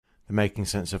the Making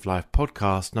Sense of Life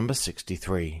podcast number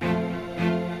 63.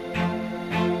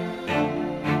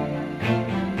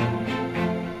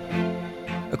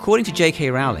 According to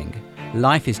J.K. Rowling,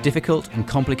 life is difficult and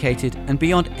complicated and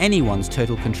beyond anyone's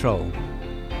total control.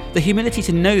 The humility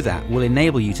to know that will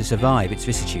enable you to survive its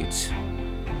vicissitudes.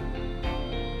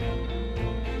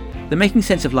 The Making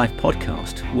Sense of Life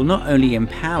podcast will not only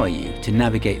empower you to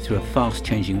navigate through a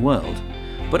fast-changing world,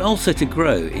 but also to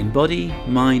grow in body,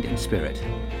 mind and spirit.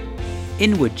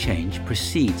 Inward change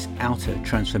precedes outer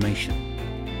transformation.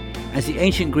 As the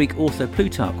ancient Greek author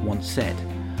Plutarch once said,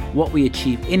 what we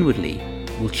achieve inwardly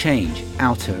will change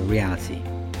outer reality.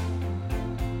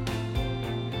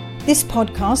 This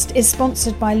podcast is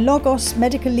sponsored by Logos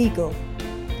Medical Legal.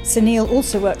 Sunil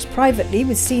also works privately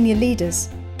with senior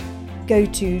leaders. Go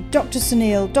to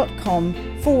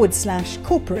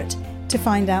drsunil.com/corporate to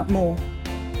find out more.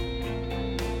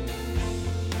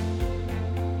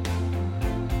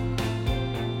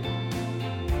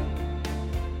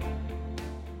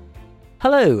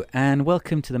 Hello and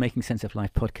welcome to the Making Sense of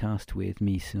Life podcast with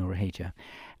me, Sunil Raheja.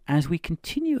 As we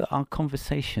continue our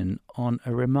conversation on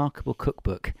a remarkable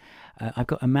cookbook, I've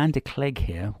got Amanda Clegg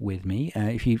here with me.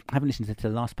 If you haven't listened to the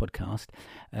last podcast,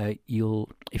 you'll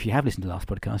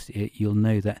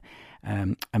know that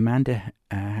Amanda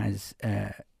has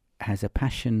a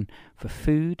passion for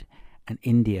food and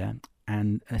India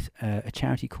and a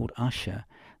charity called Asha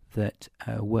that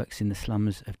works in the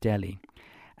slums of Delhi.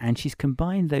 And she's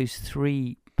combined those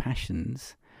three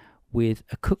passions with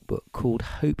a cookbook called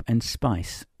Hope and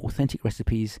Spice, Authentic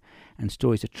Recipes and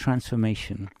Stories of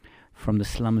Transformation from the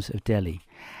Slums of Delhi.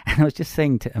 And I was just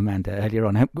saying to Amanda earlier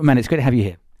on, Amanda, it's great to have you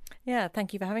here. Yeah,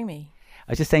 thank you for having me.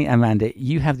 I was just saying, Amanda,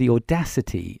 you have the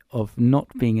audacity of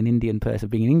not being an Indian person,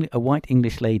 being a white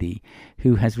English lady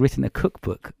who has written a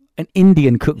cookbook, an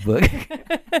Indian cookbook.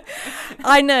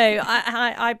 I know,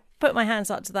 I put my hands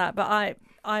up to that, but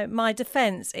my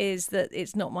defence is that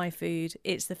it's not my food,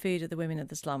 it's the food of the women of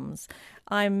the slums.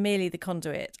 I'm merely the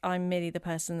conduit. I'm merely the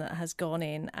person that has gone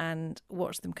in and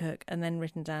watched them cook and then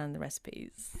written down the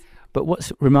recipes. But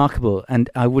what's remarkable, and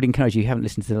I would encourage you haven't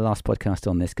listened to the last podcast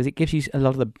on this, because it gives you a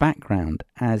lot of the background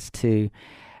as to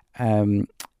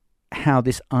how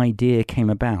this idea came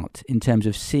about in terms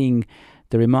of seeing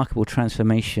the remarkable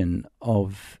transformation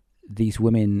of these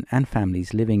women and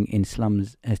families living in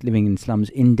slums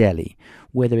in Delhi,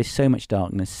 where there is so much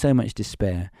darkness, so much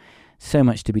despair, so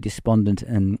much to be despondent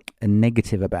and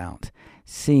negative about.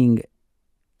 Seeing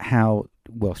how,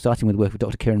 well, starting with the work of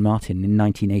Dr. Kiran Martin in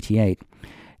 1988,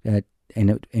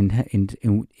 in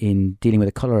dealing with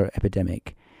the cholera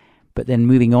epidemic, but then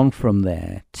moving on from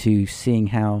there to seeing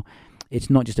how it's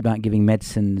not just about giving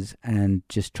medicines and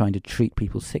just trying to treat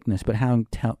people's sickness, but how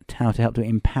to help to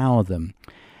empower them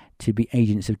to be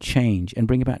agents of change and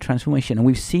bring about transformation. And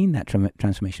we've seen that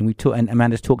transformation. And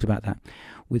Amanda's talked about that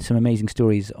with some amazing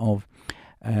stories of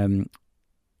some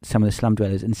of the slum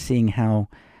dwellers, and seeing how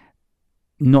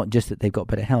not just that they've got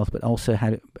better health, but also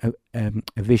had a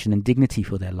vision and dignity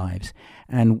for their lives.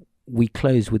 And we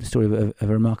close with the story of a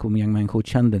remarkable young man called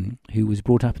Chandan, who was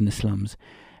brought up in the slums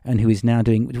and who is now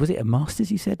doing, was it a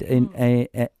master's, you said,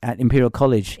 at Imperial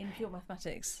College? In pure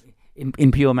mathematics.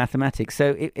 In pure mathematics.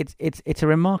 So it's a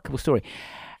remarkable story.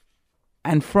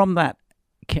 And from that,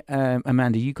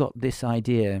 Amanda, you got this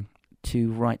idea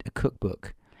to write a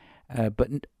cookbook, but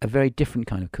a very different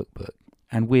kind of cookbook.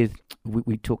 And we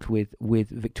talked with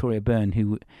Victoria Byrne,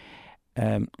 who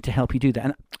to help you do that.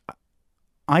 And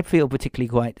I feel particularly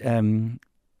quite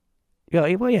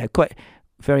quite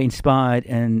very inspired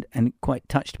and quite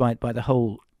touched by the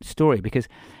whole story, because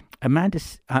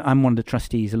I'm one of the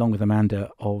trustees, along with Amanda,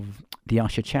 of the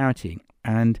Asha charity.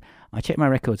 And I checked my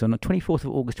records. On the 24th of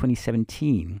August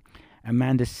 2017,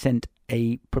 Amanda sent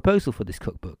a proposal for this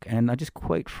cookbook. And I just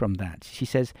quote from that. She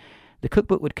says, the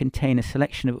cookbook would contain a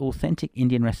selection of authentic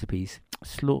Indian recipes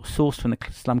sourced from the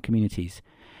slum communities,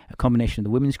 a combination of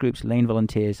the women's groups, lane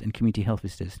volunteers and community health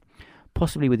visitors,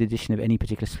 possibly with the addition of any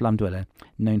particular slum dweller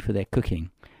known for their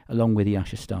cooking, along with the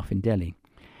Asha staff in Delhi.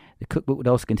 The cookbook would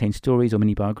also contain stories or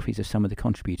mini biographies of some of the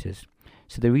contributors,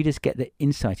 so the readers get the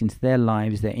insight into their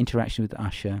lives, their interaction with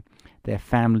Asha, their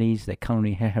families, their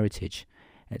culinary heritage,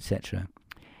 etc.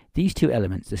 These two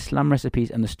elements, the slum recipes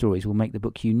and the stories, will make the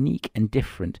book unique and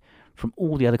different from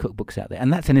all the other cookbooks out there.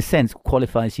 And that, in a sense,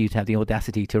 qualifies you to have the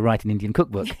audacity to write an Indian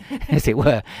cookbook, as it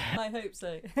were. I hope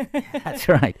so. That's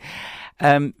right.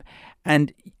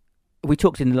 And we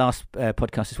talked in the last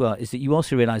podcast as well, is that you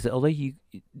also realised that although you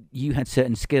had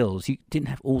certain skills, you didn't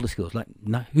have all the skills. Like,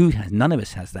 none of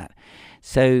us has that.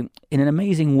 So in an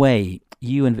amazing way,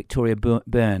 you and Victoria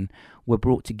Byrne were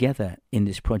brought together in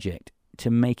this project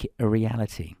to make it a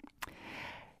reality.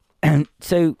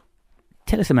 So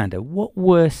tell us, Amanda, what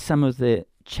were some of the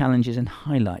challenges and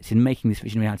highlights in making this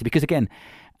vision a reality? Because again,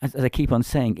 as I keep on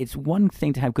saying, it's one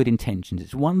thing to have good intentions.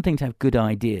 It's one thing to have good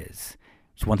ideas.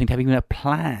 It's one thing to have even a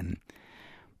plan.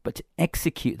 But to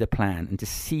execute the plan and to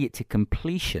see it to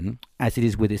completion, as it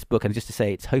is with this book, and just to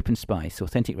say it's Hope and Spice,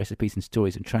 Authentic Recipes and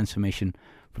Stories of Transformation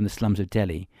from the Slums of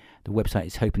Delhi. The website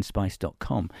is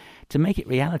hopeandspice.com. To make it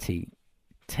reality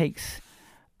takes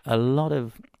a lot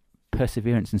of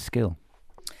perseverance and skill.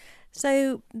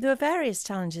 So there were various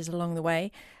challenges along the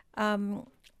way.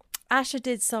 Asha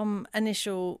did some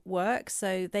initial work.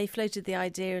 So they floated the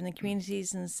idea in the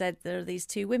communities and said there are these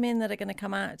 2 women that are going to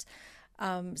come out.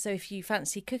 So if you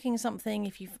fancy cooking something,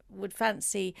 if you would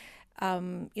fancy,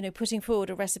 putting forward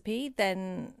a recipe,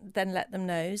 then let them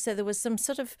know. So there was some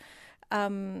sort of,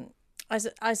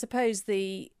 I suppose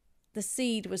the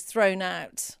seed was thrown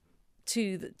out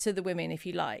to the women, if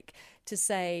you like, to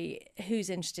say who's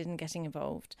interested in getting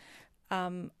involved.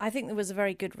 I think there was a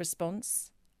very good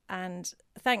response, and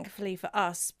thankfully for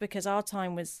us, because our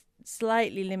time was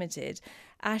slightly limited,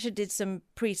 Asha did some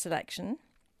pre-selection.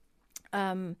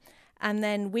 And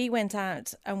then we went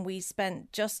out and we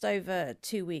spent just over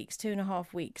 2 weeks,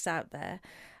 2.5 weeks out there.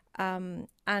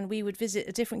 And we would visit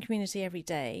a different community every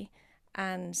day.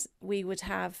 And we would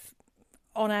have,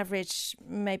 on average,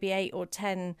 maybe 8 or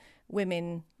 10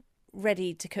 women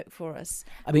ready to cook for us.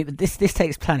 I mean, this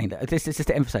takes planning. This is just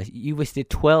to emphasise. You visited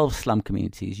 12 slum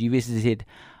communities. You visited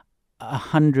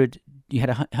 100. You had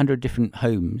 100 different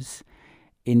homes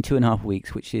in 2.5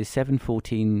 weeks, which is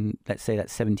 14. Let's say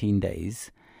that's 17 days.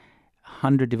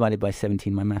 100 divided by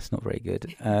 17, my math's not very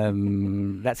good.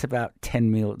 That's about 10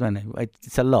 meals. No,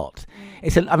 it's a lot.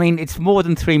 It's more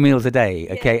than 3 meals a day,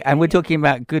 okay? Yeah, and we're talking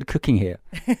about good cooking here.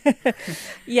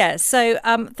 Yeah, so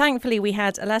thankfully we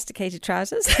had elasticated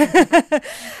trousers.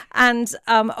 And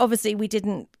obviously we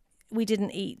didn't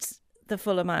eat the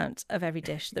full amount of every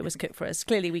dish that was cooked for us.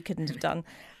 Clearly we couldn't have done.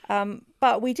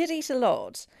 But we did eat a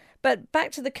lot. But back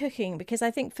to the cooking, because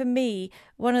I think for me,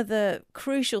 one of the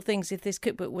crucial things if this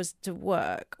cookbook was to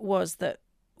work was that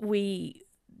we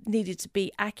needed to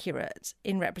be accurate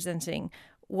in representing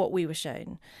what we were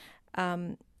shown.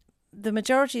 The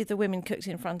majority of the women cooked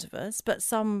in front of us, but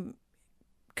some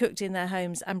cooked in their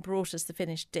homes and brought us the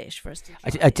finished dish for us to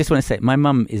try. I just want to say, my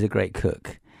mum is a great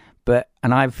cook,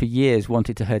 and I've for years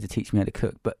wanted her to teach me how to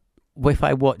cook, but if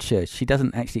I watch her, she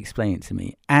doesn't actually explain it to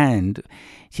me, and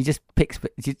she just picks.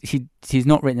 She's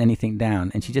not written anything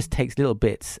down, and she just takes little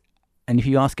bits. And if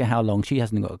you ask her how long, she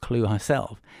hasn't got a clue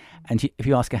herself. And if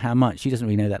you ask her how much, she doesn't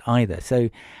really know that either. So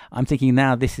I'm thinking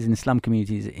now this is in slum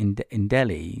communities in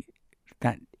Delhi,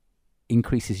 that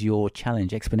increases your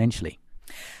challenge exponentially.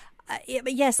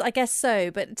 Yes, I guess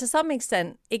so. But to some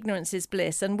extent, ignorance is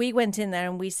bliss. And we went in there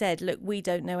and we said, look, we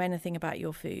don't know anything about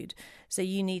your food, so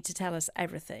you need to tell us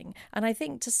everything. And I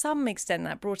think to some extent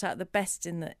that brought out the best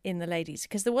in the ladies,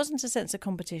 because there wasn't a sense of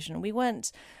competition. We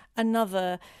weren't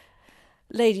another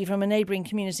lady from a neighbouring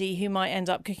community who might end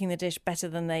up cooking the dish better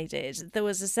than they did. There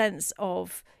was a sense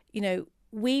of,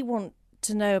 we want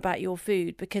to know about your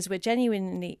food because we're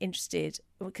genuinely interested,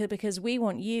 because we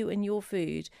want you and your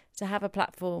food to have a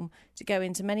platform to go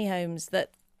into many homes that,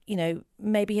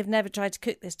 maybe have never tried to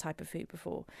cook this type of food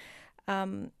before.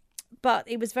 But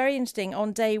it was very interesting.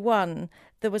 On day one,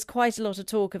 there was quite a lot of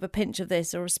talk of a pinch of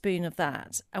this or a spoon of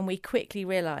that. And we quickly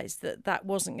realised that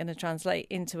wasn't going to translate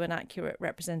into an accurate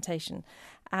representation.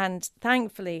 And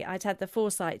thankfully, I'd had the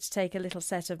foresight to take a little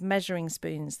set of measuring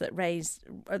spoons that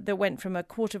went from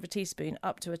 1/4 of a teaspoon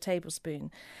up to a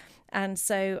tablespoon. And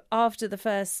so after the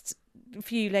first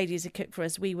few ladies had cooked for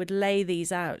us, we would lay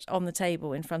these out on the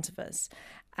table in front of us.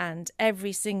 And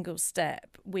every single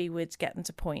step, we would get them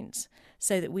to point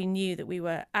so that we knew that we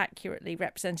were accurately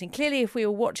representing. Clearly, if we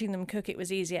were watching them cook, it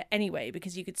was easier anyway,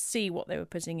 because you could see what they were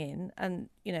putting in. And,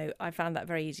 I found that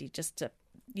very easy just to,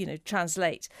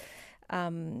 translate.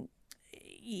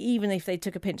 Even if they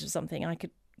took a pinch of something, I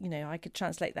could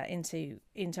translate that into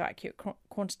accurate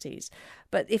quantities.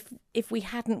 But if we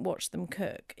hadn't watched them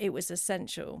cook, it was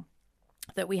essential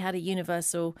that we had a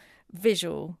universal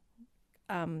visual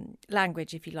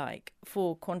language, if you like,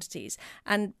 for quantities.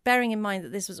 And bearing in mind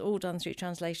that this was all done through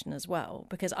translation as well,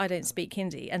 because I don't speak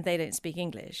Hindi and they don't speak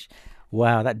English.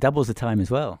 Wow, that doubles the time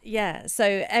as well. Yeah,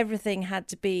 so everything had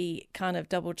to be kind of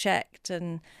double checked,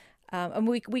 and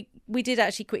we did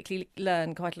actually quickly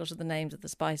learn quite a lot of the names of the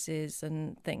spices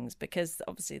and things, because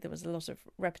obviously there was a lot of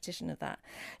repetition of that.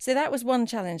 So that was one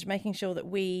challenge, making sure that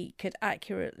we could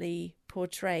accurately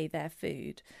portray their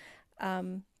food.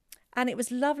 And it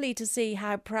was lovely to see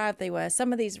how proud they were.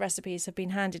 Some of these recipes have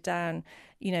been handed down,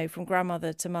 from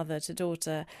grandmother to mother to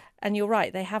daughter. And you're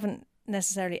right, they haven't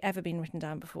necessarily ever been written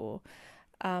down before.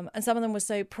 And some of them were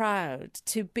so proud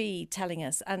to be telling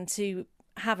us and to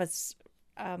have us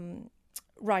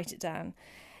write it down.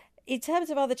 In terms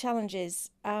of other challenges,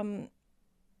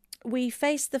 we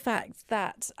faced the fact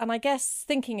that, and I guess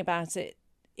thinking about it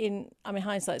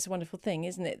hindsight's a wonderful thing,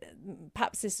 isn't it?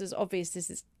 Perhaps this was obvious this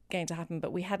is going to happen,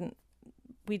 but we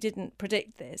didn't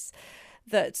predict this,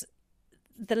 that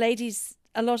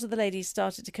a lot of the ladies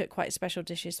started to cook quite special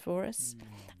dishes for us.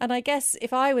 And I guess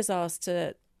if I was asked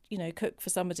to cook for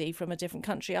somebody from a different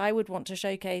country, I would want to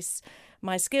showcase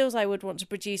my skills. I would want to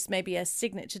produce maybe a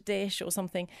signature dish or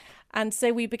something. And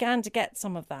so we began to get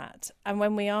some of that. And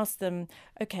when we asked them,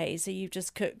 okay, so you've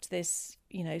just cooked this,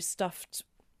 stuffed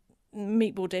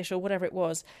meatball dish or whatever it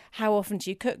was, how often do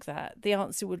you cook that? The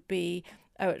answer would be,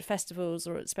 at festivals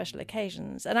or at special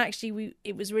occasions. And actually,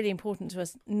 it was really important to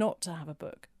us not to have a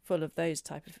book full of those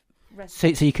type of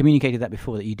recipes. So you communicated that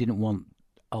before, that you didn't want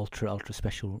ultra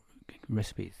special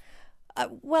recipes?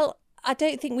 Well, I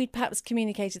don't think we'd perhaps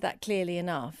communicated that clearly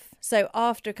enough. So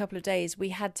after a couple of days, we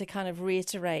had to kind of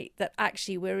reiterate that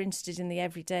actually we're interested in the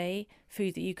everyday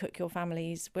food that you cook your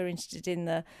families. We're interested in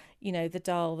the, the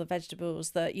dal, the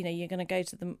vegetables, that, you're going to go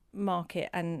to the market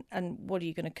and what are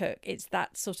you going to cook? It's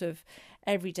that sort of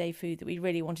everyday food that we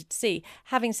really wanted to see.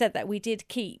 Having said that, we did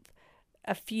keep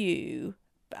a few,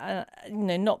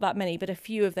 not that many, but a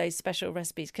few of those special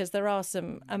recipes, because there are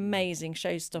some amazing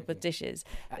showstopper dishes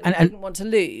that we didn't want to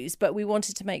lose, but we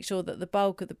wanted to make sure that the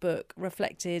bulk of the book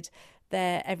reflected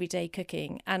their everyday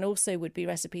cooking, and also would be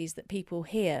recipes that people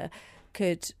here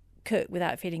could cook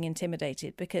without feeling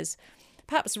intimidated. Because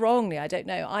perhaps wrongly, I don't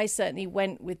know, I certainly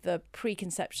went with the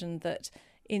preconception that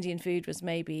Indian food was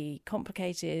maybe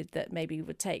complicated, that maybe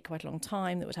would take quite a long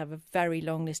time, that would have a very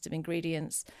long list of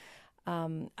ingredients,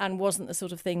 and wasn't the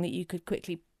sort of thing that you could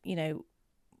quickly,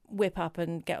 whip up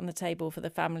and get on the table for the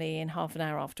family in half an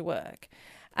hour after work.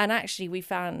 And actually, we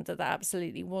found that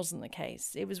absolutely wasn't the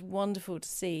case. It was wonderful to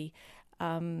see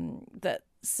that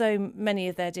so many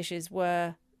of their dishes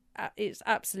were, it's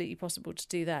absolutely possible to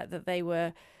do that they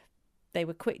were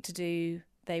quick to do,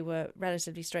 they were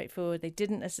relatively straightforward, they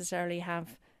didn't necessarily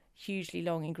have hugely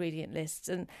long ingredient lists,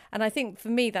 and I think for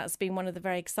me that's been one of the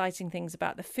very exciting things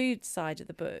about the food side of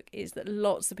the book, is that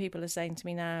lots of people are saying to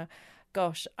me now,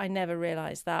 gosh, I never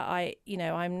realised that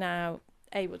I'm now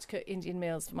able to cook Indian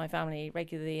meals for my family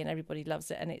regularly and everybody loves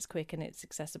it and it's quick and it's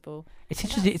accessible. It's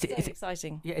interesting. It's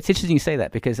exciting. Yeah, it's interesting you say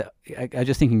that, because I was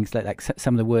just thinking it's like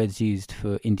some of the words used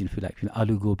for Indian food, like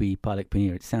aloo gobi, palak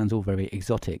paneer. It sounds all very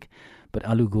exotic, but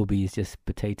aloo gobi is just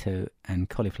potato and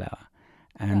cauliflower,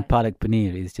 and palak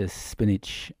paneer is just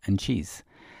spinach and cheese.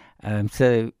 And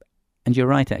you're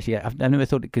right, actually. I've never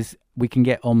thought it, because we can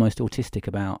get almost autistic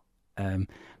about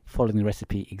following the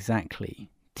recipe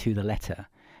exactly to the letter.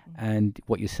 And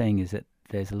what you're saying is that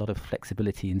there's a lot of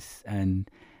flexibility and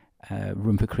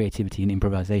room for creativity and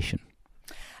improvisation.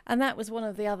 And that was one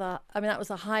of the other, that was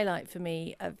a highlight for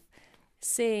me, of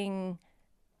seeing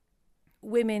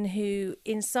women who,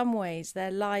 in some ways,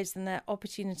 their lives and their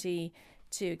opportunity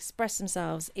to express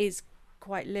themselves is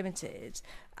quite limited.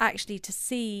 Actually, to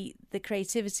see the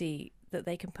creativity that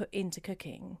they can put into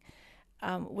cooking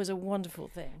was a wonderful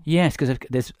thing. Yes, because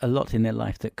there's a lot in their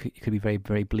life that could be very,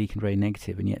 very bleak and very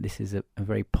negative, and yet this is a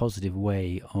very positive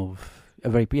way of a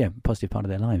very positive part of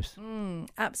their lives.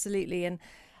 Absolutely, and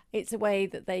it's a way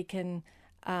that they can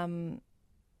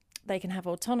have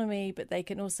autonomy, but they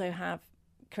can also have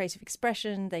creative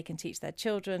expression. They can teach their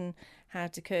children how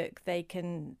to cook. They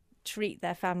can treat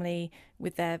their family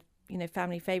with their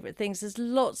family favourite things. There's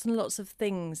lots and lots of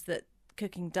things that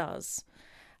cooking does.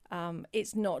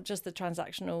 It's not just the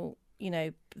transactional,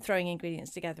 throwing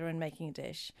ingredients together and making a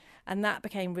dish. And that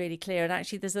became really clear. And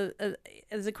actually, there's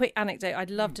a quick anecdote I'd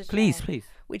love to share. Please.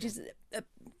 Which is,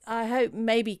 I hope,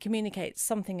 maybe communicates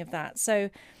something of that. So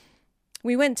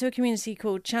we went to a community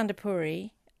called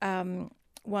Chandapuri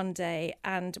one day,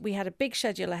 and we had a big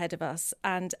schedule ahead of us.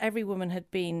 And every woman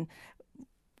had been,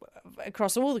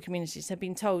 across all the communities, had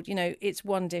been told, it's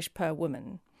one dish per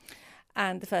woman.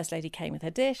 And the first lady came with her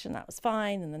dish, and that was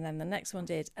fine. And then the next one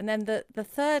did. And then the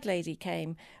third lady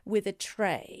came with a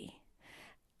tray.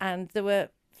 And there were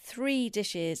 3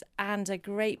 dishes and a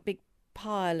great big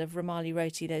pile of rumali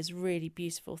roti, those really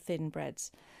beautiful thin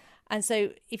breads. And so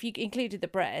if you included the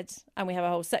bread, and we have a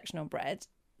whole section on bread,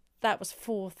 that was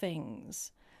 4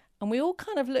 things. And we all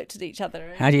kind of looked at each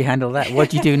other. How do you handle that? What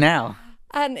do you do now?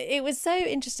 And it was so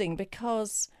interesting,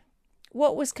 because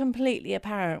what was completely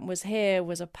apparent was here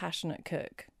was a passionate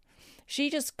cook. she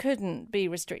just couldn't be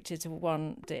restricted to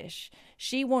one dish.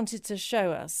 She wanted to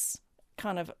show us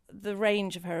kind of the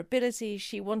range of her ability.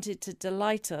 She wanted to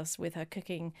delight us with her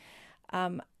cooking.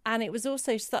 And it was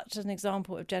also such an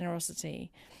example of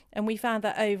generosity. And we found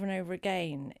that over and over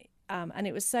again. And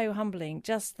it was so humbling,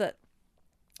 just that,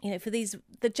 you know, for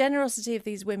the generosity of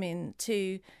these women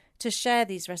to share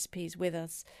these recipes with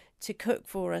us, to cook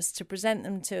for us, to present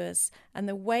them to us, and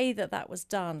the way that was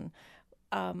done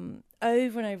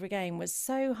over and over again was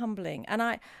so humbling.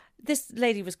 And this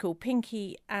lady was called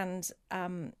Pinky, and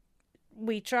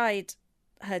we tried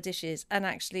her dishes, and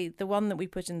actually the one that we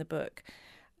put in the book,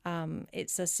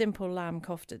 it's a simple lamb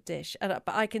kofta dish, but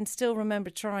I can still remember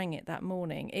trying it that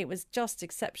morning. It was just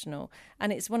exceptional,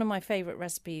 and it's one of my favourite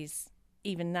recipes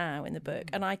even now in the book,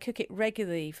 and I cook it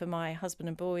regularly for my husband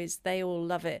and boys. They all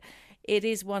love it. It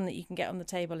is one that you can get on the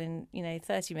table in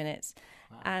 30 minutes.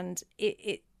 Wow. And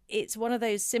it's one of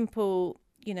those simple,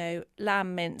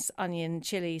 lamb mince, onion,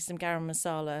 chili, some garam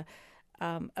masala,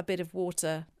 a bit of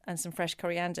water and some fresh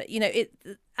coriander.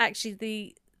 Actually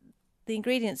the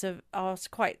ingredients are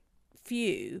quite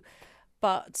few,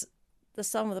 but the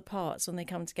sum of the parts, when they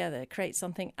come together, create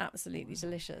something absolutely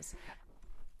delicious.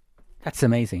 That's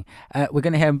amazing. We're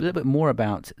going to hear a little bit more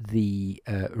about the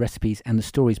recipes and the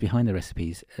stories behind the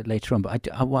recipes later on. But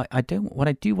what I do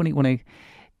want to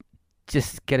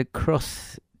just get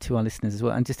across to our listeners as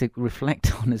well, and just to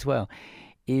reflect on as well,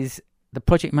 is the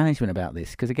project management about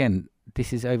this. Because again,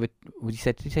 this is over.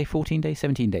 Did you say 14 days,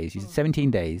 17 days? You said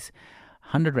 17 days,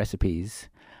 100 recipes.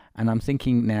 And I'm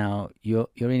thinking now you're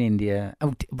in India.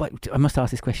 Oh, but I must ask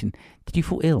this question: did you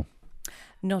fall ill?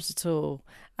 Not at all.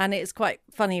 And it's quite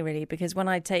funny, really, because when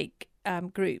I take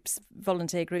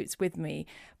volunteer groups with me,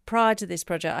 prior to this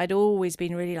project, I'd always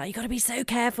been really like, you got to be so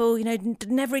careful,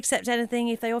 never accept anything.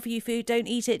 If they offer you food, don't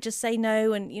eat it, just say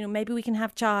no. And, maybe we can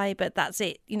have chai, but that's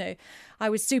it. I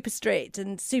was super strict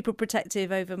and super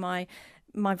protective over my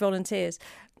volunteers.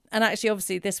 And actually,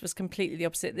 obviously, this was completely the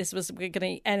opposite. This was, we're going to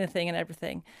eat anything and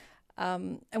everything.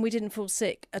 And we didn't fall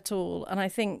sick at all. And I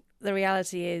think the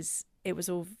reality is, it was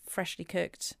all freshly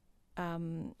cooked,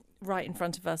 right in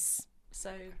front of us.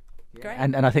 So great.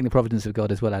 And I think the providence of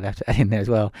God as well, I'd have to add in there as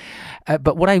well.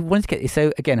 But what I wanted to get is,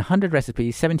 so again, 100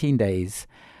 recipes, 17 days.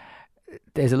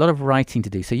 There's a lot of writing to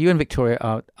do. So you and Victoria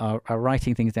are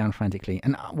writing things down frantically.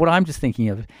 And what I'm just thinking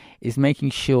of is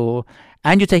making sure,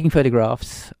 and you're taking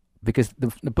photographs, because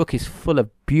the book is full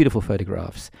of beautiful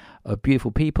photographs of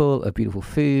beautiful people, of beautiful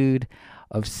food,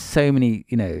 of so many,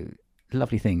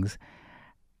 lovely things.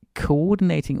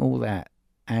 Coordinating all that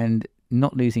and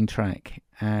not losing track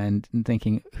and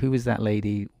thinking, who is that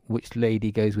lady? Which lady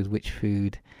goes with which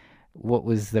food? What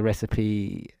was the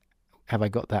recipe? Have I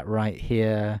got that right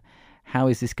here? How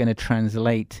is this going to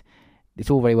translate? It's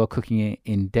all very well cooking it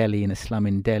in Delhi, in a slum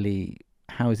in Delhi.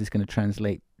 How is this going to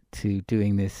translate to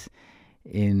doing this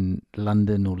in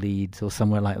London or Leeds or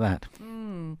somewhere like that?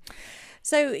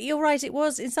 So you're right, it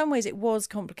was, in some ways it was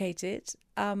complicated,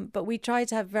 but we tried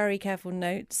to have very careful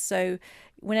notes. So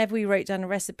whenever we wrote down a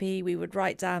recipe, we would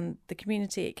write down the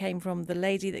community it came from, the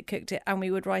lady that cooked it, and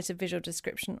we would write a visual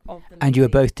description of the lady. And you were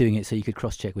both doing it so you could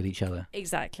cross-check with each other.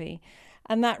 Exactly.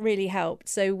 And that really helped.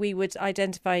 So we would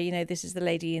identify, this is the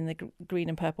lady in the green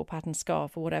and purple pattern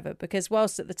scarf or whatever, because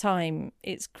whilst at the time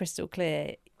it's crystal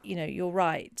clear, you're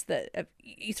right that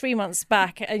 3 months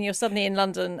back and you're suddenly in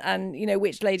London and,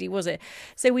 which lady was it?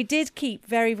 So we did keep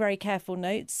very, very careful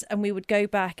notes, and we would go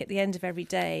back at the end of every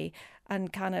day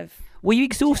and kind of... Were you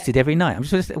exhausted every night? I'm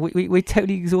just we're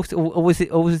totally exhausted, or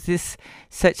was this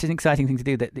such an exciting thing to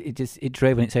do that it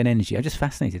drove on its own energy? I'm just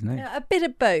fascinated. No? A bit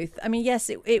of both. I mean,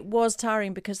 yes, it was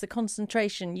tiring because the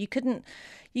concentration, you couldn't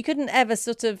ever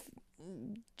sort of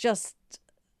just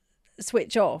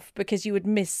switch off because you would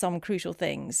miss some crucial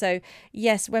things. So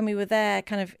yes, when we were there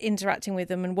kind of interacting with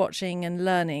them and watching and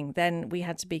learning, then we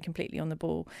had to be completely on the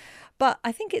ball. But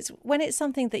I think it's when it's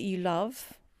something that you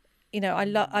love,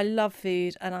 I love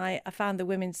food, and I found the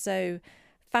women so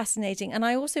fascinating, and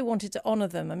I also wanted to honour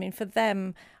them. I mean, for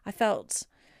them, I felt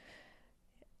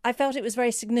it was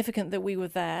very significant that we were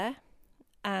there.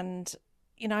 And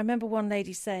I remember one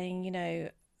lady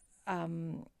saying,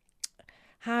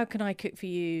 how can I cook for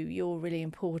you? You're really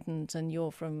important, and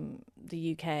you're from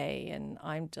the UK, and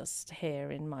I'm just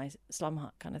here in my slum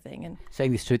hut kind of thing. And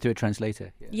saying this through a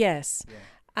translator. Yeah. Yes. Yeah.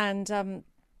 And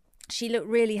she looked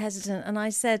really hesitant, and I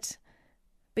said,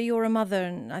 but you're a mother,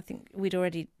 and I think we'd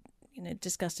already,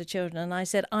 discussed her children, and I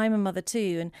said, I'm a mother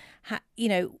too,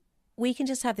 and, we can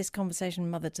just have this conversation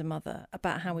mother to mother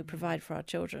about how we provide for our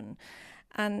children.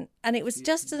 And it was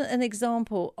just an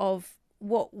example of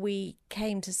what we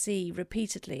came to see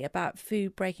repeatedly about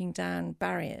food breaking down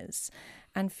barriers,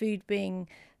 and food being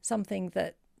something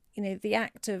that, the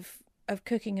act of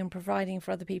cooking and providing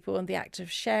for other people, and the act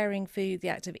of sharing food, the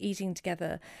act of eating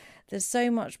together, there's so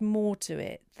much more to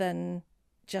it than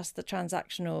just the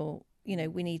transactional,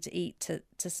 we need to eat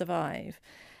to survive.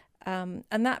 And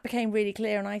that became really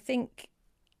clear. And I think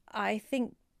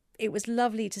it was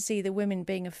lovely to see the women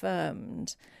being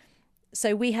affirmed.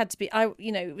 So we had to be,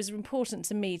 it was important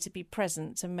to me to be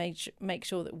present to make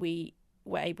sure that we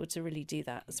were able to really do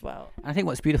that as well. I think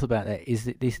what's beautiful about that is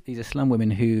that these are slum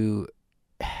women who,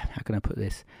 how can I put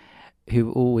this,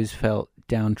 who always felt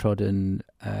downtrodden,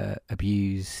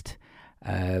 abused,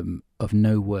 of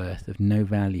no worth, of no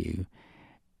value,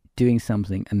 doing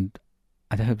something, and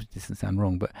I hope this doesn't sound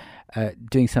wrong, but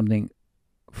doing something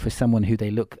for someone who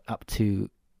they look up to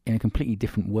in a completely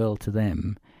different world to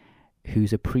them,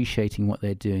 who's appreciating what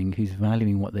they're doing, who's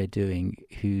valuing what they're doing,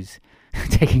 who's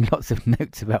taking lots of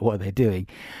notes about what they're doing,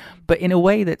 but in a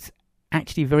way that's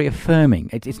actually very affirming.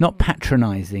 It's not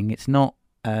patronizing, it's not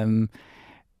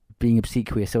being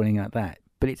obsequious or anything like that,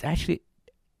 but it's actually,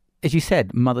 as you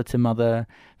said, mother to mother,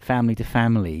 family to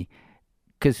family,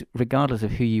 because regardless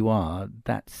of who you are,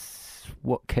 that's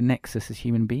what connects us as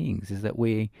human beings, is that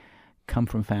we come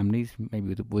from families,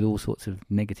 maybe with all sorts of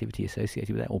negativity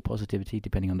associated with that, or positivity,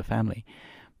 depending on the family.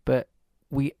 But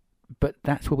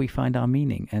that's where we find our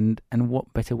meaning, and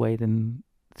what better way than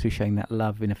through showing that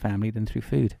love in a family than through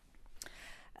food?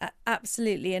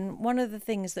 Absolutely. And one of the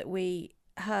things that we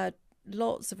heard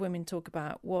lots of women talk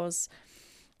about was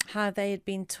how they had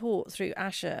been taught through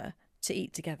Asha to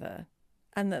eat together,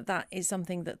 and that is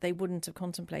something that they wouldn't have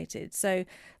contemplated. So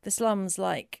the slums,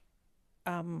 like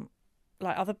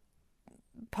other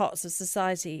parts of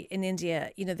society in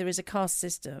India, there is a caste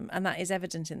system, and that is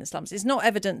evident in the slums. It's not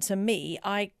evident to me.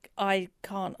 I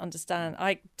can't understand.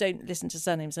 I don't listen to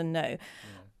surnames and know. Yeah.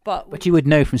 But you would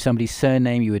know from somebody's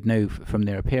surname, you would know from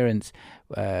their appearance,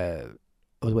 or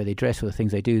the way they dress, or the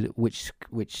things they do, which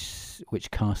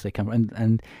caste they come from.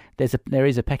 And there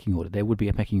is a pecking order. There would be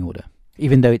a pecking order,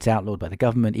 even though it's outlawed by the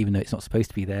government, even though it's not supposed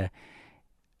to be there,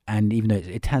 and even though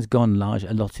it has gone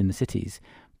a lot in the cities.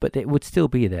 But it would still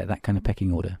be there, that kind of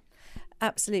pecking order.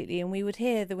 Absolutely. And we would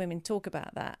hear the women talk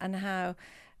about that, and how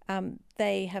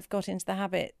they have got into the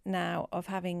habit now of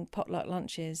having potluck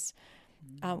lunches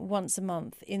once a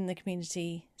month in the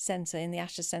community centre, in the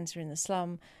Asha Centre in the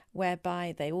slum,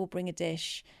 whereby they all bring a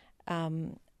dish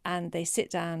and they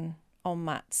sit down on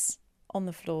mats on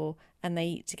the floor and they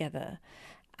eat together.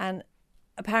 And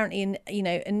apparently,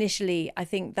 initially, I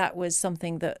think that was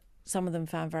something that some of them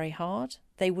found very hard.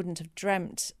 They wouldn't have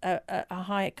dreamt, a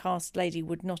higher caste lady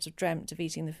would not have dreamt of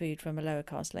eating the food from a lower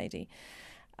caste lady.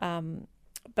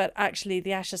 But actually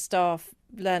the Asha staff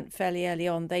learnt fairly early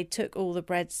on, they took all the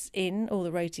breads in, all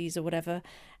the rotis or whatever,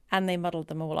 and they muddled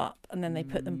them all up, and then they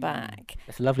put them back.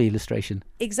 That's a lovely illustration.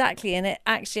 Exactly. And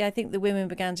I think the women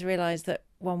began to realise that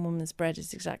one woman's bread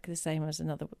is exactly the same as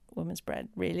another woman's bread,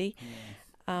 really. Yes.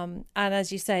 And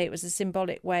as you say, it was a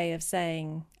symbolic way of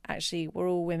saying, actually, we're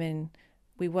all women,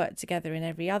 we work together in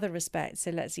every other respect,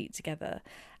 so let's eat together.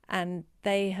 And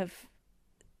they have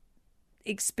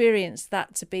experienced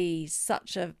that to be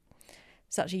such a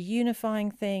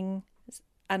unifying thing,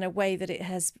 and a way that it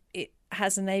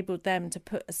has enabled them to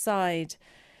put aside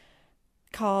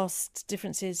caste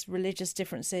differences, religious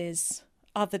differences,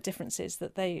 other differences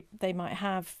that they might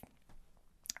have,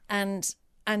 and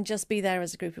just be there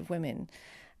as a group of women.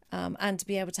 And to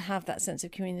be able to have that sense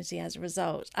of community as a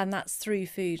result. And that's through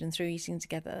food and through eating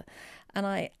together. And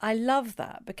I love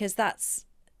that, because that's,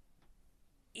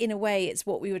 in a way, it's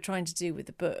what we were trying to do with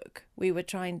the book. We were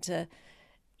trying to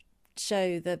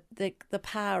show the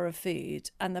power of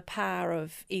food, and the power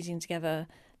of eating together,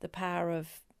 the power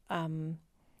of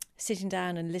sitting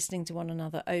down and listening to one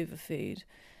another over food,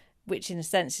 which in a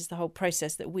sense is the whole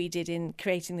process that we did in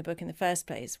creating the book in the first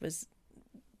place,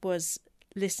 was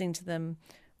listening to them,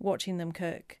 watching them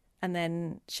cook, and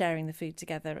then sharing the food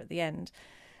together at the end.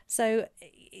 So,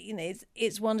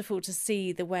 it's wonderful to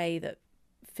see the way that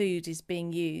food is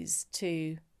being used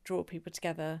to draw people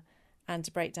together and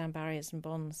to break down barriers and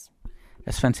bonds.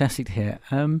 That's fantastic to hear.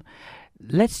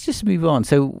 Let's just move on.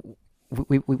 So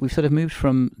we've sort of moved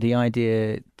from the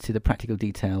idea to the practical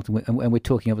details, and we're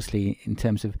talking obviously in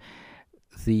terms of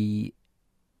the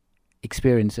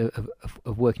experience of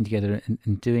working together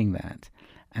and doing that,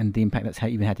 and the impact that's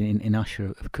even had in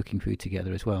Asha of cooking food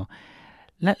together as well.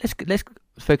 Let's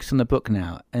focus on the book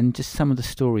now, and just some of the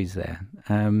stories there,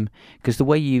 because the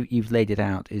way you've laid it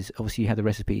out is obviously you have the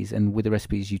recipes, and with the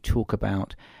recipes you talk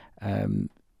about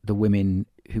the women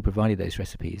who provided those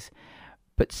recipes,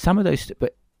 But some of those,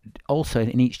 but also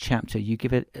in each chapter, you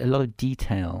give it a lot of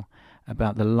detail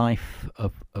about the life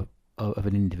of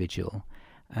an individual,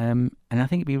 and I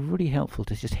think it'd be really helpful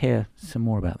to just hear some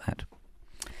more about that.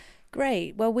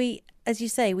 Great. Well, as you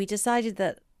say, we decided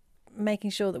that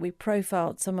making sure that we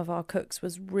profiled some of our cooks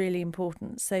was really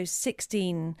important. So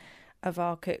 16 of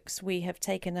our cooks, we have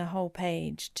taken a whole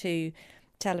page to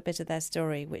tell a bit of their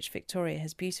story, which Victoria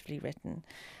has beautifully written.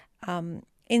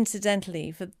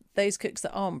 Incidentally, for those cooks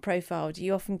that aren't profiled,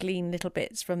 you often glean little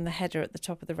bits from the header at the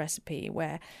top of the recipe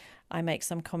where I make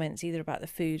some comments either about the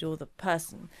food or the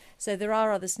person. So there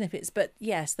are other snippets, but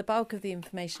yes, the bulk of the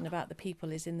information about the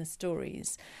people is in the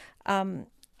stories.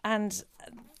 And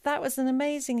that was an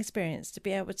amazing experience to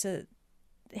be able to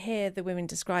hear the women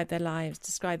describe their lives,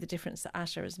 describe the difference that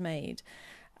Asha has made.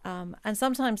 And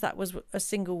sometimes that was a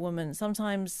single woman.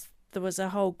 Sometimes there was a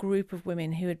whole group of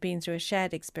women who had been through a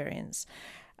shared experience.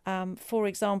 For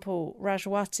example,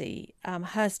 Rajwati,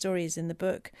 her story is in the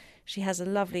book. She has a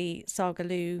lovely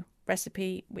sagaloo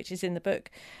recipe, which is in the book.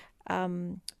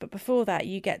 But before that,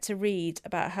 you get to read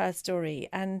about her story.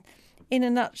 And in a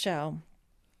nutshell,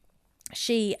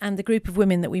 she and the group of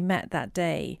women that we met that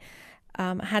day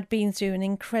had been through an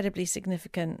incredibly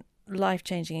significant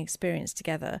life-changing experience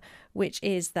together, which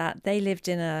is that they lived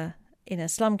in a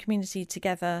slum community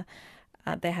together.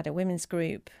 They had a women's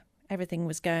group. Everything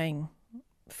was going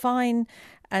fine.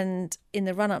 And in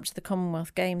the run-up to the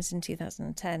Commonwealth Games in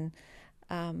 2010,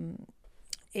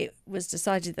 it was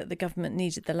decided that the government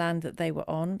needed the land that they were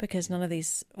on because none of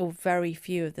these, or very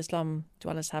few of the slum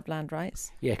dwellers have land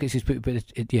rights. Yeah, because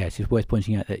it's just worth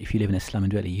pointing out that if you live in a slum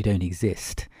and dwelling, you don't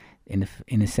exist. In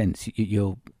a sense,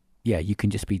 you can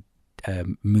just be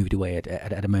moved away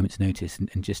at a moment's notice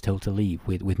and just told to leave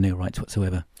with no rights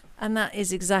whatsoever. And that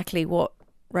is exactly what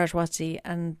Rajwati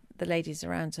and the ladies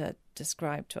around her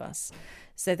described to us.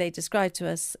 So they described to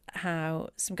us how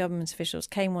some government officials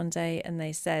came one day and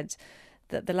they said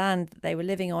that the land that they were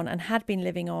living on and had been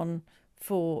living on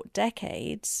for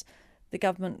decades, the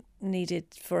government needed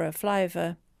for a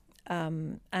flyover,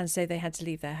 and so they had to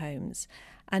leave their homes.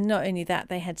 And not only that,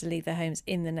 they had to leave their homes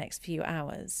in the next few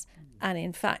hours. And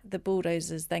in fact, the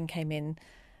bulldozers then came in,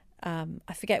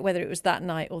 I forget whether it was that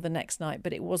night or the next night,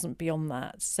 but it wasn't beyond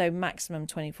that. So maximum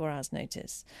 24 hours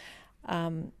notice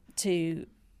to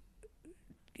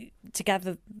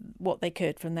gather what they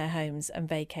could from their homes and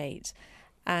vacate.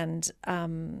 And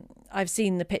I've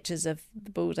seen the pictures of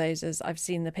the bulldozers. I've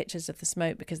seen the pictures of the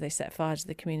smoke because they set fire to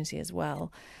the community as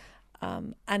well.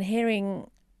 And hearing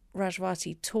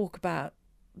Rajwati talk about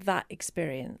that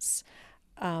experience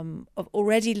of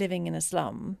already living in a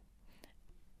slum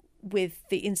with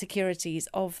the insecurities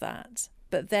of that,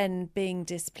 but then being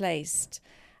displaced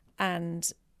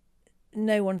and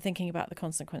no one thinking about the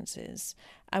consequences.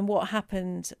 And what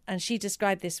happened, and she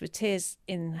described this with tears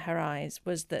in her eyes,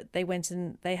 was that they went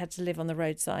and they had to live on the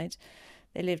roadside.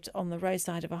 They lived on the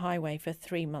roadside of a highway for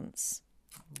 3 months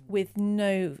with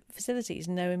no facilities,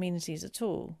 no amenities at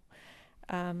all.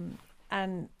 And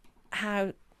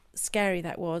how scary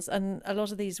that was. And a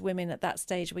lot of these women at that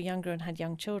stage were younger and had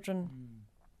young children.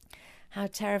 How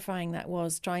terrifying that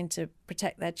was, trying to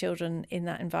protect their children in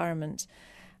that environment.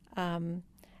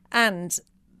 And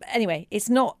anyway, it's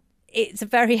a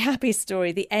very happy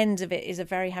story. The end of it is a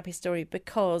very happy story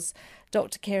because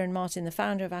Dr. Kieran Martin, the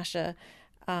founder of Asha,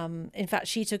 in fact,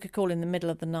 she took a call in the middle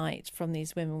of the night from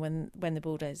these women when the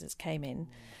bulldozers came in.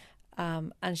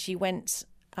 And she went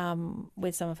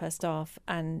with some of her staff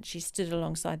and she stood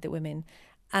alongside the women.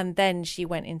 And then she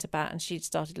went into bat and she'd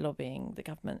started lobbying the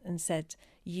government and said,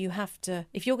 you have to,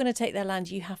 if you're going to take their land,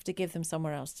 you have to give them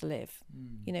somewhere else to live.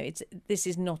 You know, this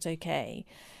is not okay.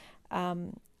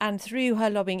 And through her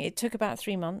lobbying, it took about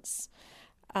 3 months.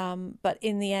 But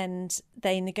in the end,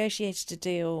 they negotiated a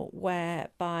deal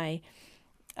whereby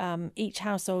each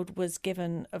household was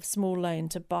given a small loan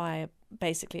to buy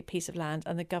basically a piece of land,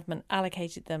 and the government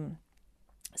allocated them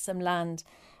some land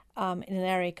in an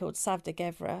area called Savda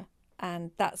Gevra,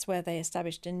 and that's where they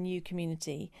established a new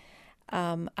community.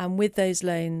 And with those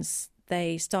loans,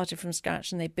 they started from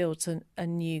scratch and they built a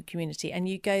new community. And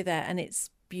you go there and it's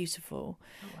beautiful.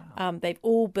 Oh, wow. They've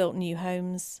all built new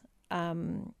homes.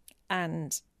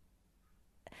 And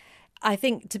I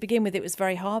think to begin with, it was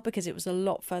very hard because it was a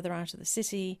lot further out of the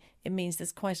city. It means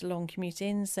there's quite a long commute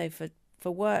in. So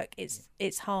for work,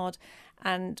 it's hard.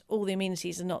 And all the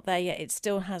amenities are not there yet. It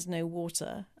still has no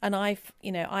water. And I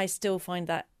still find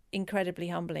that incredibly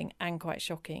humbling and quite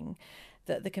shocking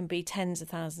that there can be tens of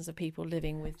thousands of people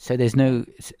living with. So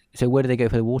so where do they go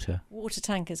for the water? Water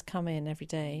tankers come in every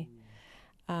day.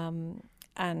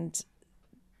 And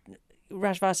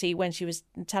Rajvati, when she was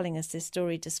telling us this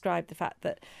story, described the fact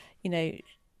that,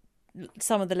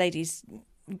 some of the ladies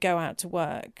go out to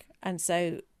work, and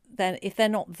so then if they're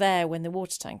not there when the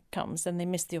water tank comes, then they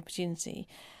miss the opportunity.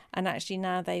 And actually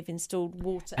now they've installed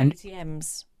water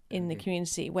ATMs in the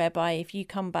community, whereby if you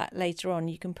come back later on,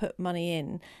 you can put money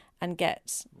in and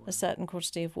get a certain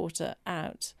quantity of water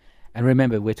out. And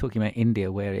remember, we're talking about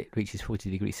India, where it reaches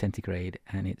 40 degrees centigrade,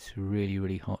 and it's really,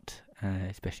 really hot,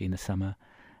 especially in the summer.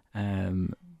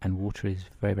 And water is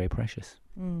very, very precious.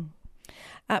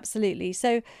 Absolutely.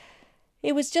 So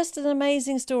it was just an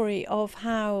amazing story of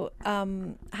how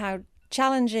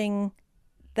challenging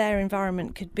their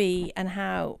environment could be, and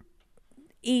how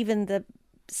even the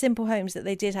simple homes that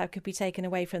they did have could be taken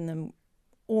away from them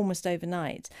almost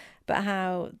overnight, but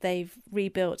how they've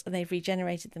rebuilt and they've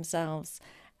regenerated themselves,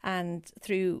 and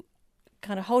through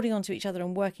kind of holding on to each other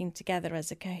and working together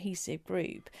as a cohesive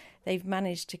group, they've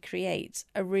managed to create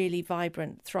a really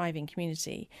vibrant, thriving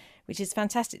community, which is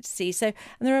fantastic to see. So,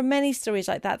 and there are many stories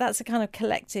like that. That's a kind of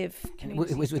collective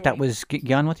community story. That was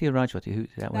Gyanwati or Rajwati? Who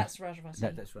that was? That's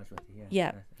Rajwati. That's Rajwati.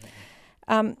 Yeah.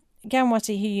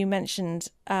 Gyanwati, who you mentioned,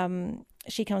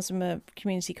 she comes from a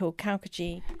community called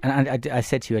Kalkaji. And I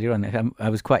said to you earlier on, I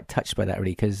was quite touched by that,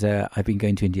 really, because I've been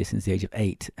going to India since the age of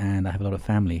 8, and I have a lot of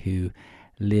family who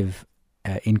live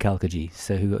in Kalkaji,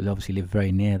 so who obviously live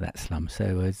very near that slum. So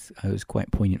it was quite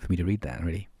poignant for me to read that,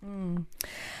 really.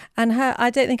 And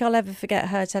I don't think I'll ever forget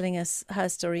her telling us her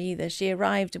story either. She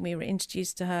arrived and we were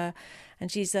introduced to her,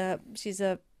 and she's a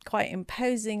quite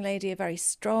imposing lady, a very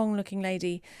strong looking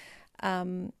lady,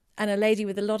 and a lady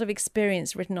with a lot of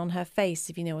experience written on her face,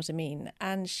 if you know what I mean.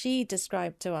 And she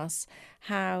described to us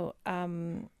how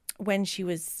when she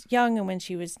was young and when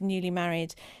she was newly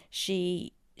married,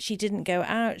 she didn't go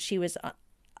out. She was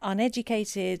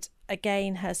uneducated.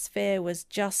 Again, her sphere was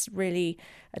just really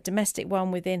a domestic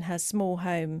one within her small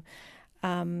home.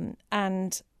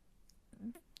 And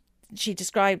she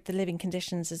described the living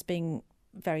conditions as being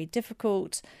very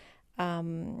difficult,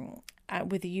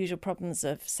 with the usual problems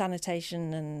of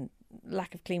sanitation and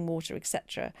lack of clean water,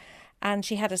 etc. And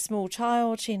she had a small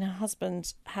child. She and her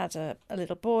husband had a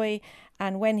little boy.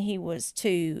 And when he was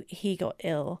 2, he got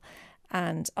ill.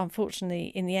 And unfortunately,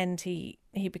 in the end, he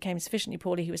became sufficiently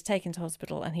poorly. He was taken to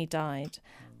hospital and he died.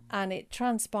 And it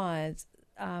transpired,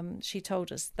 she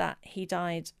told us, that he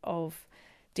died of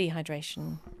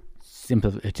dehydration.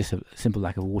 Just a simple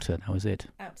lack of water. That was it.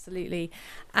 Absolutely.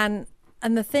 And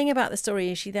the thing about the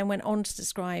story is she then went on to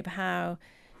describe how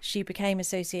she became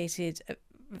associated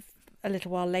a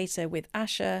little while later with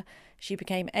ASHA. She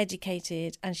became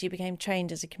educated and she became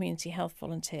trained as a community health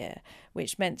volunteer,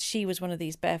 which meant she was one of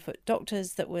these barefoot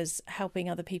doctors that was helping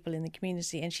other people in the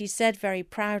community. And she said very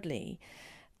proudly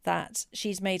that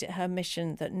she's made it her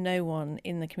mission that no one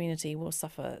in the community will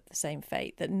suffer the same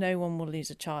fate, that no one will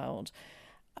lose a child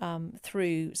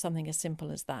through something as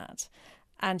simple as that.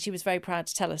 And she was very proud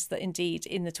to tell us that indeed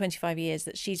in the 25 years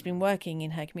that she's been working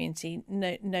in her community,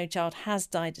 no child has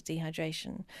died of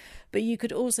dehydration. But you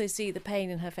could also see the pain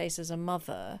in her face as a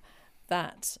mother,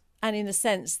 that, and in a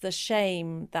sense the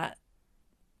shame that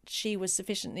she was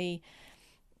sufficiently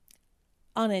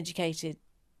uneducated.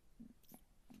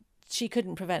 She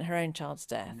couldn't prevent her own child's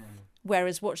death. No.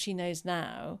 Whereas what she knows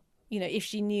now, if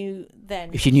she knew then...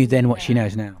 If she knew then what she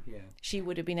knows now. Yeah. She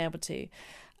would have been able to.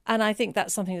 And I think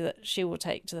that's something that she will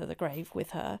take to the grave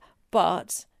with her.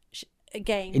 But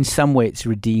again, in some way, it's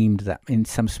redeemed that. In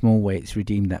some small way, it's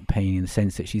redeemed that pain in the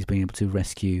sense that she's been able to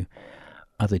rescue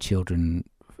other children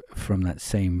from that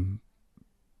same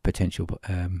potential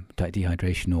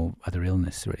dehydration or other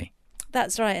illness. Really,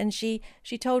 that's right. And she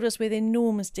told us with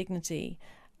enormous dignity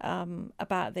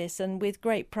about this, and with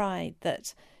great pride,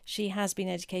 that she has been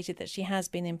educated, that she has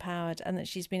been empowered, and that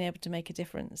she's been able to make a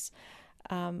difference.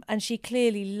 And she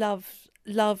clearly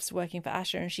loves working for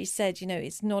ASHA. And she said,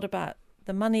 it's not about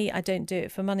the money. I don't do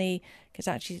it for money, because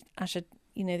actually ASHA,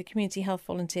 the community health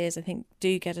volunteers, I think,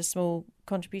 do get a small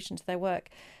contribution to their work.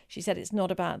 She said it's not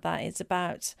about that. It's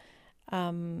about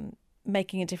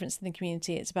making a difference in the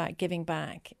community. It's about giving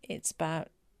back. It's about,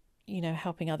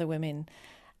 helping other women.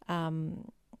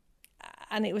 And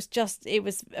it was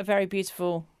a very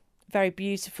beautiful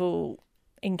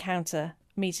encounter,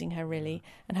 meeting her, really.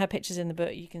 And her pictures in the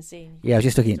book, you can see. Yeah, I was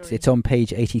just looking. It's on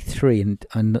page 83,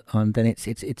 and then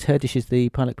it's her dish is the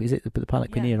palak. Is it the palak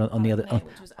paneer on the other?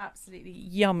 Which was absolutely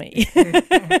yummy.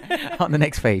 On the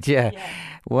next page, yeah.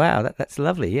 Wow, that's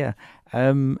lovely. Yeah.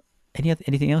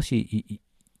 Anything else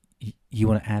you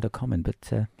want to add or comment?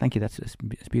 But thank you. That's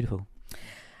beautiful.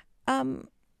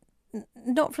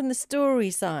 Not from the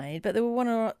story side, but there were one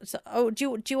or...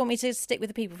 do you want me to stick with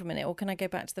the people for a minute, or can I go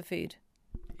back to the food?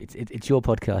 It's your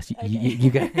podcast. You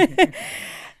go.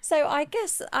 So I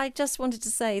guess I just wanted to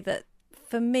say that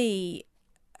for me,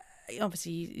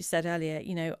 obviously you said earlier,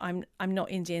 you know, I'm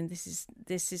not Indian. This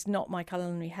is not my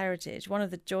culinary heritage. One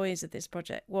of the joys of this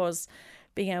project was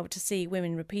being able to see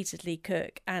women repeatedly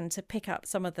cook and to pick up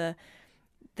some of the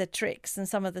tricks and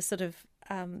some of the sort of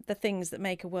the things that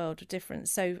make a world of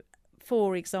difference. So,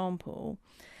 for example,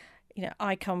 you know,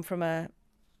 I come from a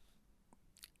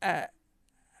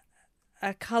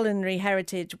culinary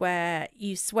heritage where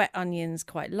you sweat onions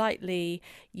quite lightly,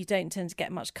 you don't tend to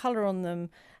get much colour on them,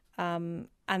 and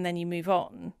then you move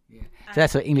on. Yeah. So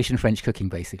that's what English and French cooking,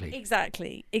 basically.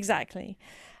 Exactly.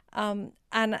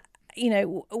 And, you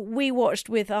know, we watched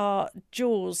with our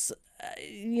jaws,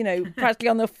 you know, practically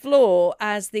on the floor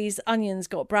as these onions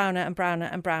got browner and browner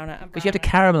and browner. Because you have to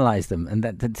caramelise them,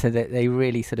 and so that they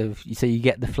really so you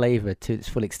get the flavour to its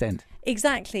full extent.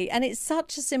 Exactly. And it's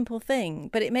such a simple thing,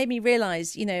 but it made me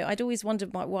realise, you know, I'd always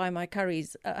wondered why my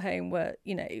curries at home were,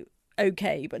 you know,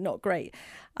 okay, but not great.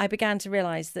 I began to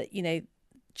realise that, you know,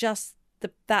 just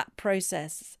that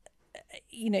process,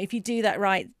 you know, if you do that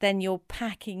right, then you're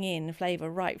packing in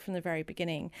flavour right from the very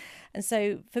beginning. And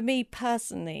so for me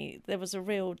personally, there was a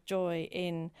real joy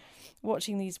in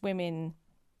watching these women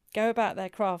go about their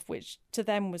craft, which to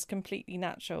them was completely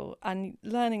natural, and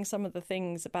learning some of the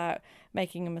things about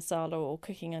making a masala or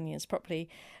cooking onions properly,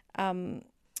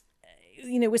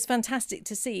 you know, was fantastic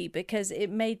to see, because it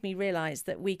made me realise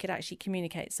that we could actually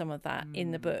communicate some of that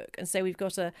in the book. And so we've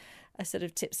got a sort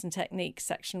of tips and techniques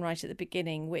section right at the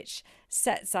beginning, which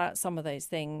sets out some of those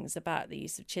things about the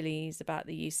use of chilies, about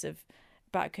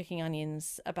cooking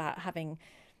onions, about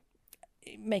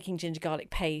making ginger garlic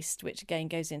paste, which again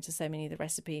goes into so many of the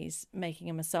recipes, making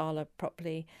a masala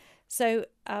properly. So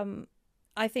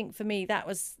I think for me that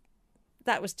was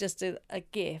just a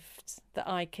gift that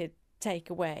I could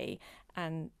take away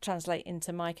and translate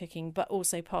into my cooking, but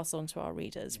also pass on to our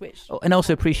readers. And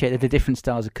also appreciate that the different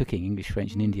styles of cooking, English,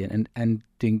 French and Indian, and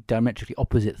doing diametrically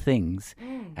opposite things,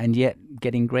 and yet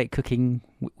getting great cooking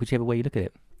whichever way you look at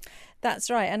it. That's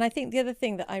right. And I think the other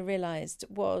thing that I realised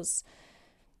was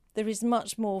there is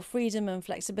much more freedom and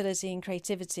flexibility and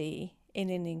creativity in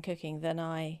Indian cooking than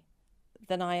I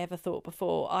ever thought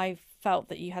before. I felt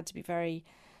that you had to be very,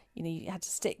 you know, you had to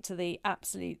stick to the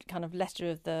absolute kind of letter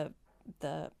of the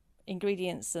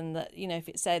ingredients, and that, you know, if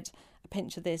it said a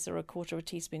pinch of this or a quarter of a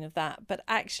teaspoon of that. But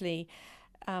actually,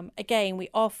 again, we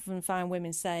often found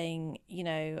women saying, you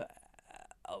know,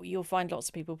 you'll find lots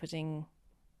of people putting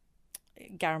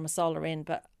garam masala in,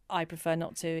 but I prefer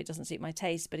not to. It doesn't suit my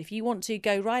taste. But if you want to,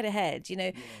 go right ahead. You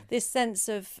know, this sense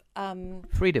of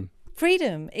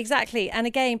freedom, exactly. And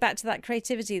again, back to that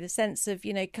creativity, the sense of,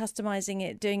 you know, customizing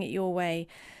it, doing it your way.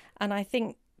 And I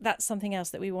think that's something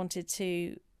else that we wanted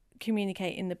to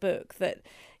communicate in the book, that,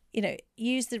 you know,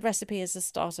 use the recipe as a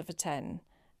starter for 10,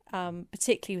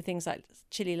 particularly with things like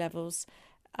chili levels.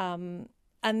 And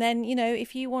then, you know,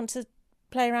 if you want to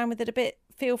play around with it a bit,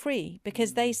 feel free,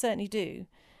 because they certainly do.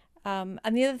 And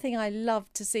the other thing I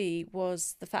loved to see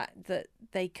was the fact that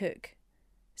they cook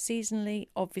seasonally,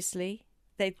 obviously.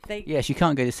 Yes, you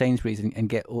can't go to Sainsbury's and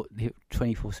get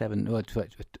 24/7 or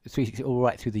 360 all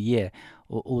right through the year,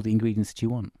 or all the ingredients that you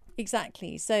want.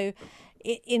 Exactly. So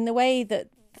in the way that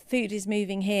food is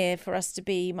moving here, for us to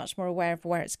be much more aware of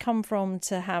where it's come from,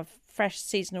 to have fresh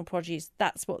seasonal produce,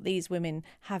 that's what these women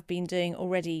have been doing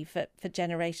already for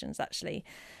generations, actually.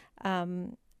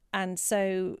 And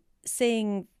so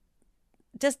seeing,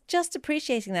 just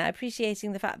appreciating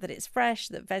the fact that it's fresh,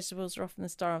 that vegetables are often the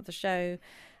star of the show,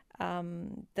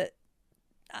 that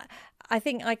I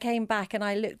think I came back and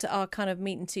I looked at our kind of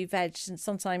meat and two veg, and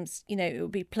sometimes, you know, it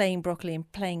would be plain broccoli and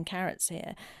plain carrots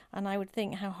here, and I would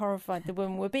think how horrified the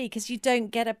woman would be, because you don't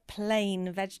get a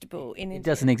plain vegetable in India. It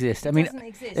doesn't exist. I mean,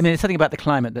 it's something about the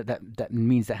climate that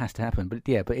means that has to happen. But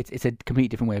it's a completely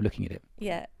different way of looking at it.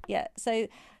 Yeah. So,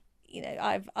 you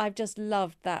know, I've just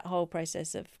loved that whole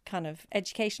process of kind of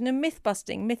education and myth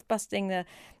busting the,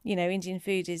 you know, Indian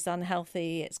food is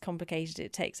unhealthy, it's complicated,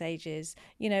 it takes ages,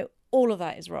 you know, all of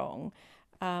that is wrong.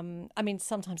 I mean,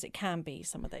 sometimes it can be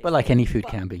some of those. But like any food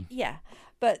can be. Yeah.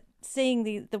 But seeing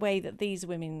the way that these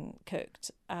women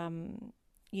cooked,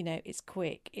 you know, it's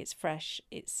quick, it's fresh,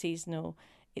 it's seasonal,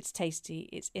 it's tasty,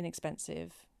 it's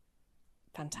inexpensive.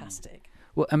 Fantastic.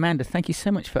 Well, Amanda, thank you so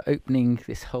much for opening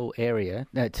this whole area.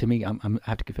 To me, I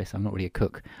have to confess, I'm not really a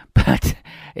cook, but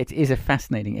it is a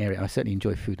fascinating area. I certainly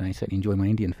enjoy food, and I certainly enjoy my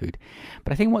Indian food.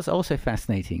 But I think what's also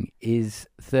fascinating is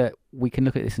that we can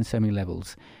look at this in so many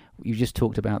levels. You just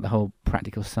talked about the whole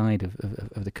practical side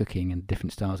of the cooking and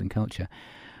different styles and culture,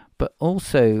 but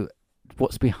also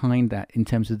what's behind that in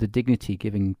terms of the dignity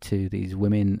giving to these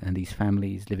women and these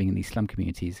families living in these slum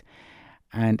communities,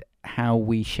 and how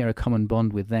we share a common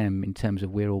bond with them in terms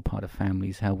of we're all part of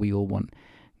families, how we all want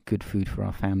good food for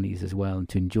our families as well, and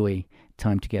to enjoy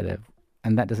time together.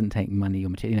 And that doesn't take money or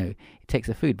material, it takes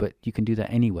the food, but you can do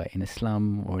that anyway, in a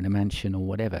slum or in a mansion or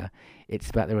whatever. It's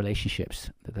about the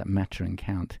relationships that matter and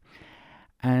count.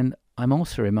 And I'm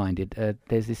also reminded,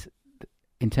 there's this,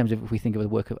 in terms of if we think of the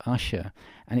work of Usher,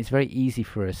 and it's very easy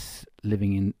for us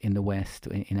living in the West,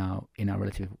 in our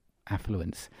relative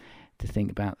affluence, to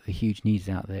think about the huge needs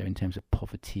out there in terms of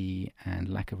poverty and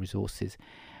lack of resources,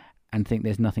 and think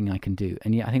there's nothing I can do.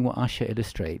 And yet I think what Usher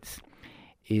illustrates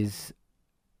is,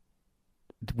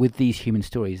 with these human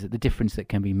stories, that the difference that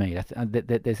can be made.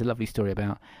 There's a lovely story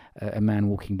about a man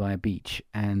walking by a beach,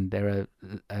 and there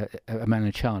are a man and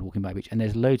a child walking by a beach, and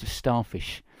there's loads of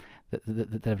starfish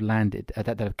that have landed,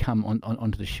 that have come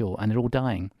onto the shore, and they're all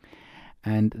dying.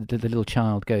 And the little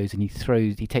child goes and he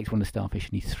takes one of the starfish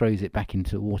and he throws it back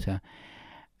into the water,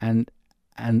 and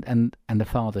the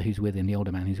father who's with him, the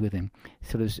older man who's with him,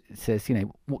 sort of says,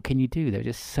 what can you do? There are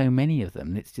just so many of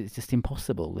them. It's just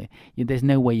impossible. There's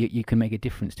no way you can make a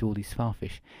difference to all these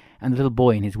starfish. And the little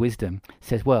boy, in his wisdom,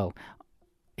 says, well,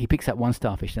 he picks up one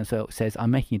starfish and so says,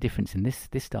 I'm making a difference in this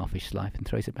starfish's life, and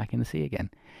throws it back in the sea again.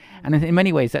 And in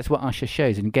many ways, that's what Usher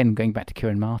shows. And again, going back to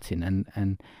Kieran Martin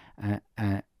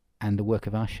and the work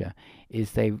of Usher,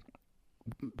 is they've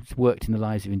worked in the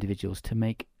lives of individuals to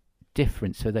make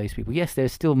difference for those people. Yes,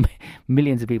 there's still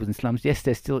millions of people in slums. Yes,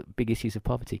 there's still big issues of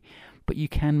poverty, but you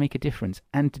can make a difference,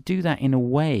 and to do that in a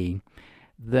way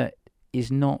that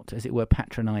is not, as it were,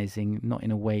 patronizing, not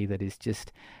in a way that is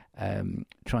just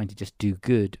trying to just do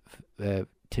good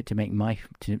to make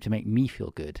me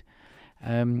feel good.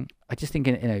 I just think,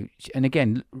 and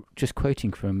again, just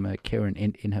quoting from Kieran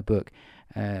in her book,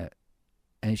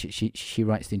 and she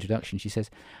writes the introduction. She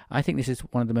says, I think this is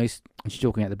one of the most, and she's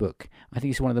talking about the book, I think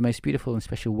it's one of the most beautiful and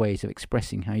special ways of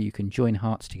expressing how you can join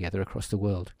hearts together across the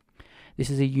world.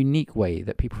 This is a unique way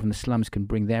that people from the slums can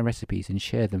bring their recipes and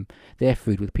share their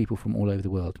food with people from all over the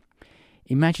world.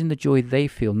 Imagine the joy they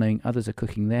feel knowing others are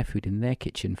cooking their food in their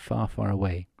kitchen far, far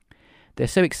away. They're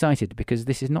so excited because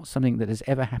this is not something that has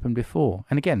ever happened before.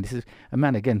 And again, this is,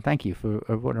 Amanda, again, thank you for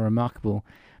what a remarkable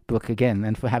book again,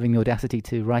 and for having the audacity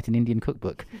to write an Indian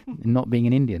cookbook, not being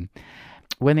an Indian.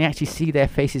 When they actually see their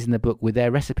faces in the book with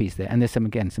their recipes there, and there's some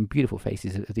beautiful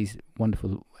faces of these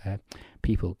wonderful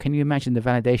people, can you imagine the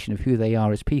validation of who they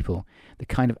are as people, the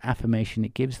kind of affirmation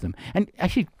it gives them? And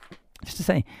actually, just to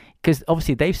say, because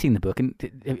obviously they've seen the book, and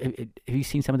have you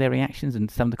seen some of their reactions and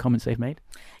some of the comments they've made?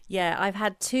 Yeah, I've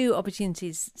had 2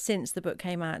 opportunities since the book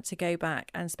came out to go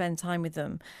back and spend time with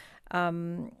them.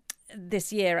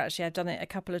 This year, actually, I've done it a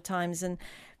couple of times, and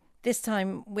this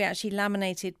time we actually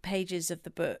laminated pages of the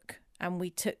book and we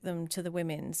took them to the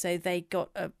women, so they got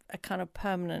a kind of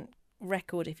permanent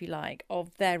record, if you like,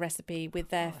 of their recipe with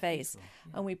their face,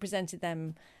 and we presented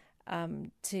them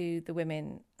to the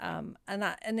women,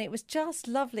 and it was just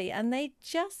lovely, and they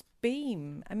just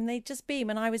beam.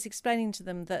 And I was explaining to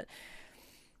them that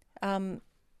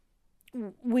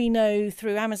we know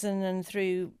through Amazon and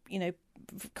through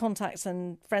contacts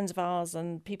and friends of ours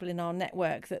and people in our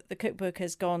network that the cookbook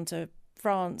has gone to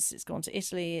France, it's gone to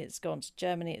Italy, it's gone to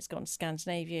Germany, it's gone to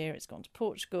Scandinavia, it's gone to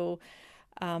Portugal.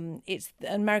 The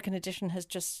American edition has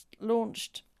just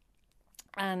launched,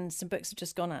 and some books have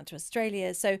just gone out to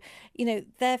Australia. So,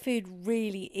 their food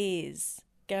really is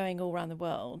going all around the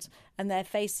world, and their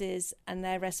faces and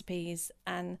their recipes.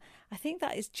 And I think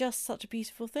that is just such a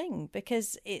beautiful thing,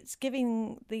 because it's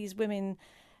giving these women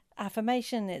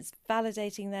affirmation, it's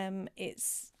validating them,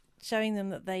 it's showing them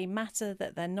that they matter,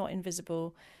 that they're not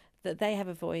invisible, that they have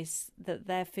a voice, that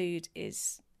their food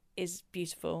is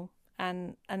beautiful,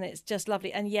 and it's just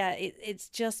lovely. And yeah, it's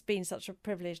just been such a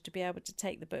privilege to be able to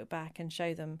take the book back and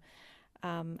show them,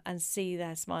 and see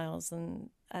their smiles and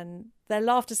their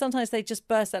laughter. Sometimes they just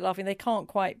burst out laughing. They can't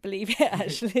quite believe it,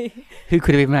 actually. Who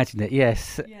could have imagined it?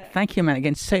 Yes. Yeah. Thank you, Amanda,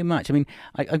 again, so much. I mean,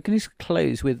 I'm going to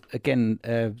close with, again,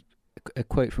 a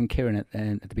quote from Kieran at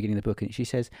the beginning of the book, and she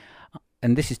says,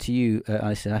 and this is to you,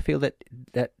 Alison, I feel that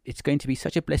it's going to be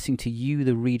such a blessing to you,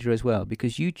 the reader, as well,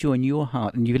 because you join your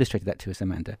heart, and you've illustrated that to us,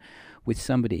 Amanda, with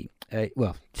somebody, she's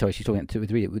talking to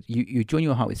the reader, you join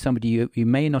your heart with somebody you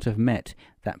may not have met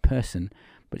that person,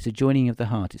 but it's a joining of the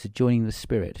heart, it's a joining of the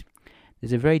spirit.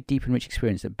 There's a very deep and rich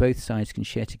experience that both sides can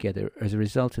share together as a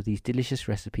result of these delicious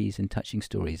recipes and touching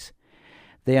stories.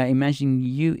 They are imagining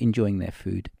you enjoying their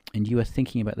food, and you are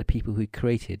thinking about the people who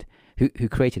created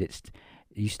it.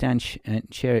 You stand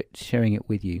sharing it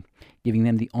with you, giving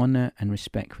them the honour and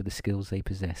respect for the skills they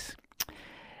possess.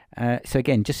 So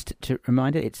again, just to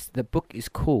remind it, the book is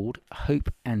called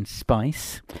Hope and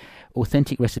Spice,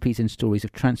 Authentic Recipes and Stories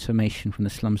of Transformation from the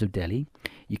Slums of Delhi.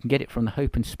 You can get it from the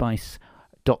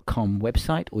hopeandspice.com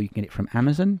website, or you can get it from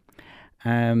Amazon.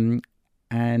 And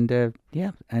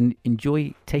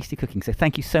enjoy tasty cooking. So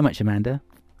thank you so much, Amanda.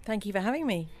 Thank you for having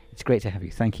me. It's great to have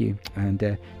you. Thank you.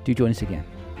 And do join us again.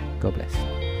 God bless.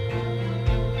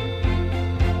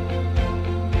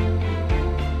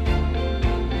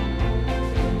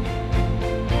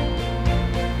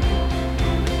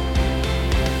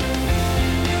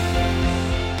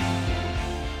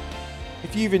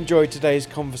 If you've enjoyed today's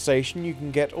conversation, you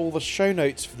can get all the show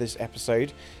notes for this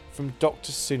episode from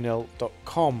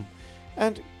drsunil.com.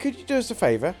 And could you do us a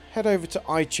favour? Head over to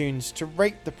iTunes to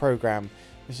rate the programme.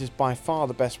 This is by far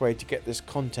the best way to get this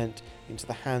content into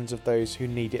the hands of those who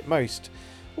need it most.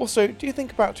 Also, do you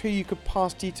think about who you could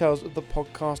pass details of the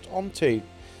podcast on to?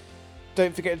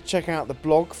 Don't forget to check out the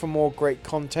blog for more great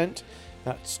content.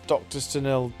 That's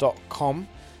drsunil.com,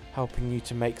 helping you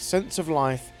to make sense of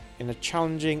life in a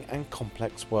challenging and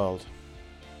complex world.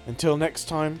 Until next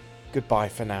time, goodbye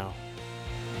for now.